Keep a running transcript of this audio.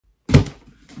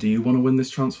Do you want to win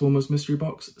this Transformers mystery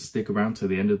box? Stick around to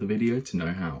the end of the video to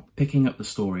know how. Picking up the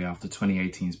story after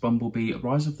 2018's Bumblebee,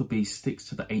 Rise of the Beast sticks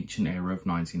to the ancient era of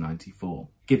 1994,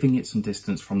 giving it some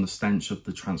distance from the stench of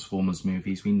the Transformers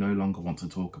movies we no longer want to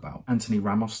talk about. Anthony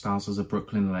Ramos stars as a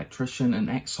Brooklyn electrician and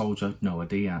ex-soldier Noah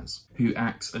Diaz, who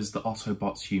acts as the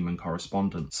Autobots' human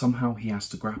correspondent. Somehow he has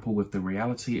to grapple with the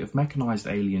reality of mechanized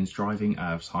aliens driving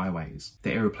Earth's highways.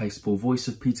 The irreplaceable voice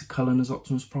of Peter Cullen as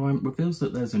Optimus Prime reveals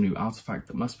that there's a new artifact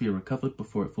that must be recovered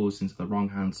before it falls into the wrong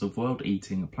hands of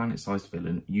world-eating, planet-sized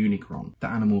villain Unicron. The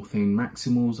animal-themed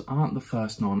Maximals aren't the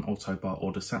first non-Autobot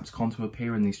or Decepticon to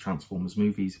appear in these Transformers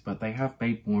movies, but they have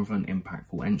made more of an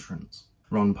impactful entrance.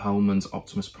 Ron Perlman's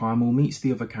Optimus Primal meets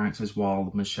the other characters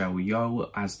while Michelle Yeoh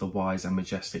as the wise and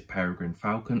majestic Peregrine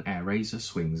Falcon Air Razor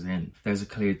swings in. There's a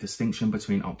clear distinction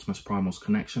between Optimus Primal's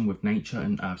connection with nature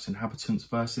and Earth's inhabitants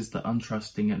versus the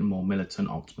untrusting and more militant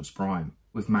Optimus Prime,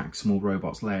 with maximal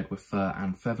robots layered with fur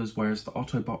and feathers, whereas the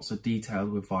Autobots are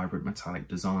detailed with vibrant metallic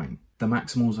design. The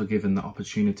Maximals are given the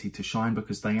opportunity to shine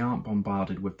because they aren't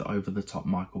bombarded with the over-the-top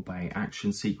Michael Bay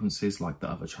action sequences like the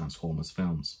other Transformers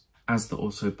films. As the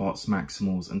Autobots,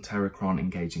 Maximals and Terracron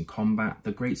engage in combat,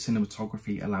 the great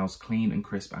cinematography allows clean and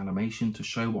crisp animation to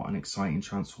show what an exciting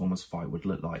Transformers fight would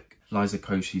look like. Liza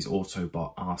Koshy's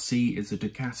Autobot RC is a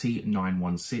Ducati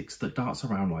 916 that darts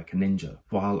around like a ninja,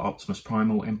 while Optimus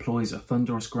Primal employs a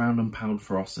thunderous ground and pound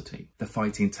ferocity. The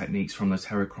fighting techniques from the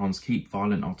Terracrons keep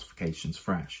violent altercations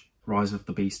fresh. Rise of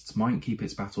the Beasts might keep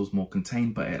its battles more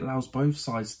contained, but it allows both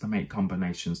sides to make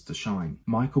combinations to shine.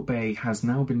 Michael Bay has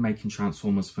now been making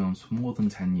Transformers films for more than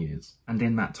 10 years, and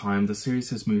in that time the series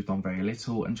has moved on very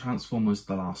little, and Transformers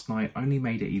The Last Knight only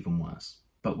made it even worse.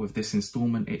 But with this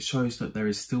installment, it shows that there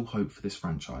is still hope for this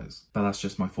franchise. But that's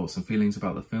just my thoughts and feelings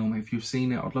about the film. If you've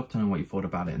seen it, I'd love to know what you thought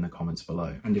about it in the comments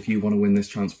below. And if you want to win this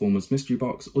Transformers mystery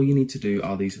box, all you need to do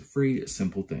are these 3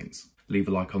 simple things. Leave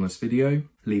a like on this video,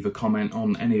 leave a comment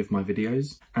on any of my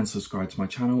videos, and subscribe to my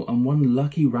channel, and one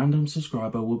lucky random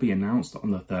subscriber will be announced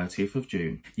on the 30th of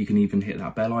June. You can even hit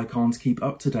that bell icon to keep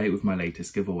up to date with my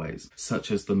latest giveaways, such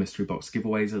as the mystery box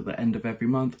giveaways at the end of every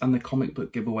month and the comic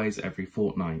book giveaways every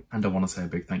fortnight. And I want to say a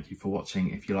big thank you for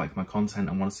watching. If you like my content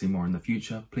and want to see more in the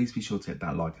future, please be sure to hit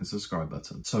that like and subscribe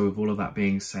button. So with all of that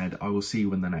being said, I will see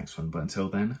you in the next one, but until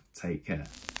then, take care.